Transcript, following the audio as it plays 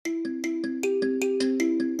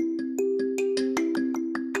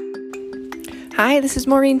Hi, this is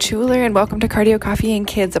Maureen Schuler, and welcome to Cardio Coffee and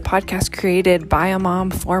Kids, a podcast created by a mom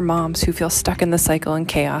for moms who feel stuck in the cycle and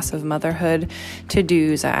chaos of motherhood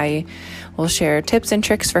to-dos. I will share tips and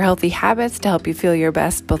tricks for healthy habits to help you feel your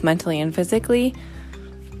best, both mentally and physically.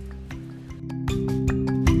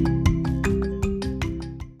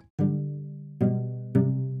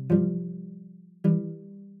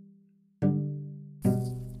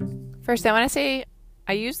 First, I want to say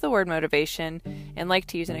I use the word motivation and like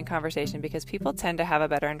to use it in conversation because people tend to have a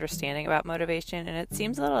better understanding about motivation, and it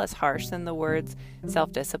seems a little less harsh than the words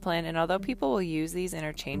self-discipline. And although people will use these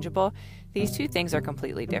interchangeable, these two things are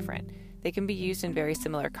completely different. They can be used in very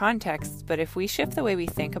similar contexts, but if we shift the way we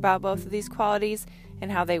think about both of these qualities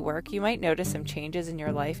and how they work, you might notice some changes in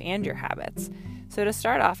your life and your habits. So to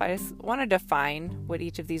start off, I just want to define what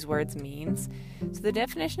each of these words means. So the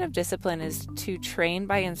definition of discipline is to train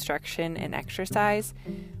by instruction and exercise,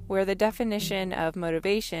 where the definition of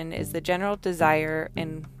motivation is the general desire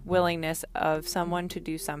and willingness of someone to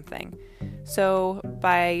do something. So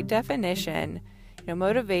by definition,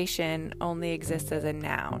 motivation only exists as a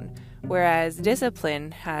noun, whereas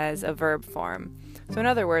discipline has a verb form. So in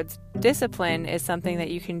other words, discipline is something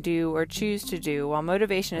that you can do or choose to do, while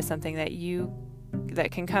motivation is something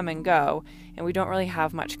that can come and go, and we don't really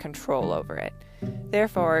have much control over it.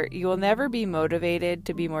 Therefore, you will never be motivated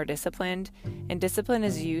to be more disciplined, and discipline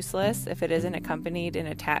is useless if it isn't accompanied and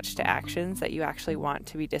attached to actions that you actually want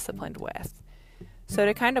to be disciplined with. So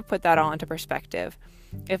to kind of put that all into perspective,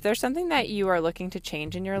 if there's something that you are looking to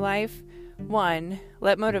change in your life, 1,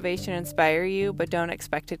 let motivation inspire you, but don't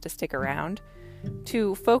expect it to stick around.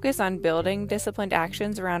 2, focus on building disciplined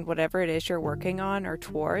actions around whatever it is you're working on or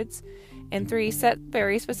towards. And 3, set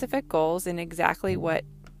very specific goals in exactly what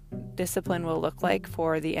discipline will look like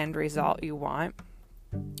for the end result you want.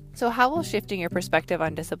 So how will shifting your perspective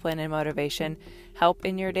on discipline and motivation help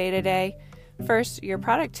in your day-to-day? First, your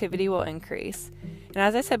productivity will increase. And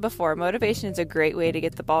as I said before, motivation is a great way to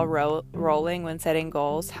get the ball rolling when setting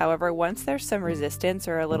goals. However, once there's some resistance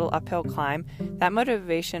or a little uphill climb, that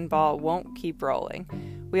motivation ball won't keep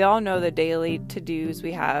rolling. We all know the daily to-dos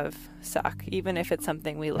we have suck, even if it's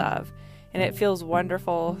something we love. And it feels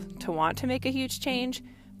wonderful to want to make a huge change,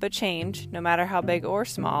 but change, no matter how big or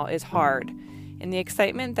small, is hard. And the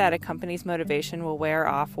excitement that accompanies motivation will wear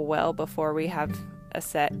off well before we have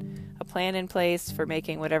a plan in place for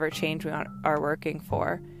making whatever change we are working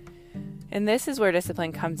for. And this is where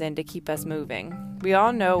discipline comes in to keep us moving. We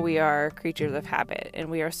all know we are creatures of habit, and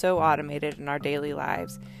we are so automated in our daily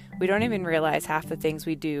lives. We don't even realize half the things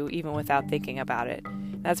we do even without thinking about it.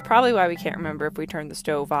 That's probably why we can't remember if we turned the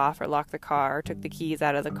stove off or locked the car or took the keys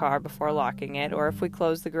out of the car before locking it, or if we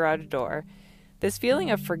closed the garage door. This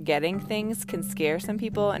feeling of forgetting things can scare some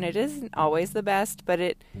people, and it isn't always the best, but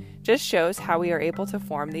it just shows how we are able to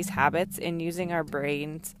form these habits in using our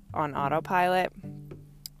brains on autopilot.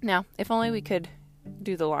 Now, if only we could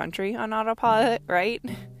do the laundry on autopilot, right?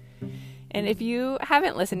 And if you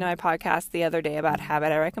haven't listened to my podcast the other day about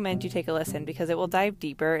habit, I recommend you take a listen because it will dive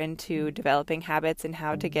deeper into developing habits and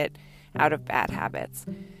how to get out of bad habits.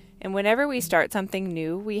 And whenever we start something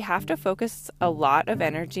new, we have to focus a lot of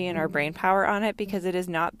energy and our brain power on it because it is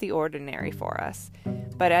not the ordinary for us.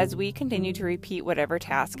 But as we continue to repeat whatever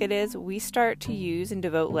task it is, we start to use and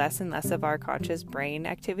devote less and less of our conscious brain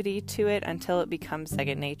activity to it until it becomes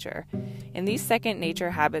second nature. And these second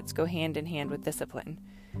nature habits go hand in hand with discipline.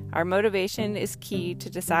 Our motivation is key to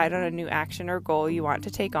decide on a new action or goal you want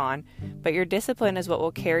to take on, but your discipline is what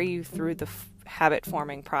will carry you through the habit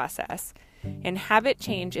forming process. And habit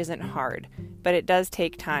change isn't hard, but it does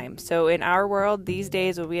take time. So in our world these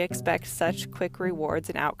days, when we expect such quick rewards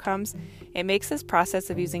and outcomes, it makes this process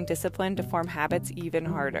of using discipline to form habits even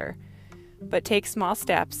harder. But take small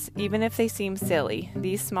steps, even if they seem silly.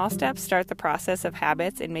 These small steps start the process of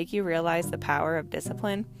habits and make you realize the power of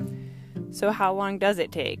discipline. So how long does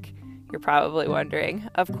it take? You're probably wondering.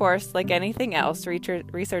 Of course, like anything else,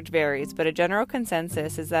 research varies, but a general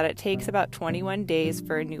consensus is that it takes about 21 days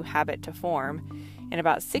for a new habit to form, and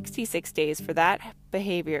about 66 days for that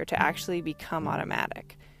behavior to actually become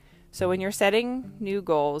automatic. So when you're setting new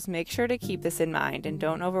goals, make sure to keep this in mind and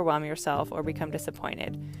don't overwhelm yourself or become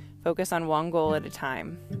disappointed. Focus on one goal at a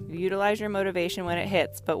time. Utilize your motivation when it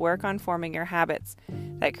hits, but work on forming your habits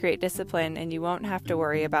that create discipline, and you won't have to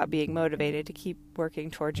worry about being motivated to keep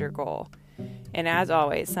working towards your goal. And as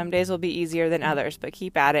always, some days will be easier than others, but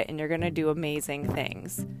keep at it and you're going to do amazing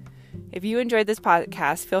things. If you enjoyed this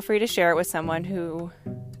podcast, feel free to share it with someone who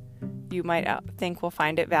you might think will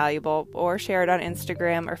find it valuable, or share it on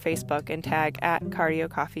Instagram or Facebook and tag at Cardio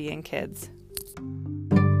Coffee and Kids.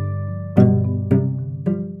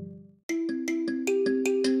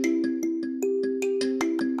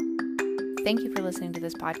 Thank you for listening to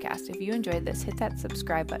this podcast. If you enjoyed this, hit that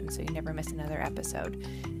subscribe button so you never miss another episode.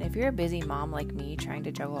 And if you're a busy mom like me, trying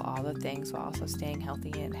to juggle all the things while also staying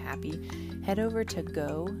healthy and happy, head over to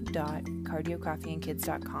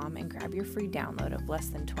go.cardiocoffeeandkids.com and grab your free download of less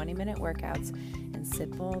than 20-minute workouts and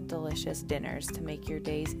simple, delicious dinners to make your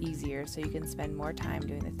days easier so you can spend more time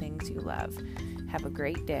doing the things you love. Have a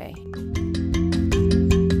great day.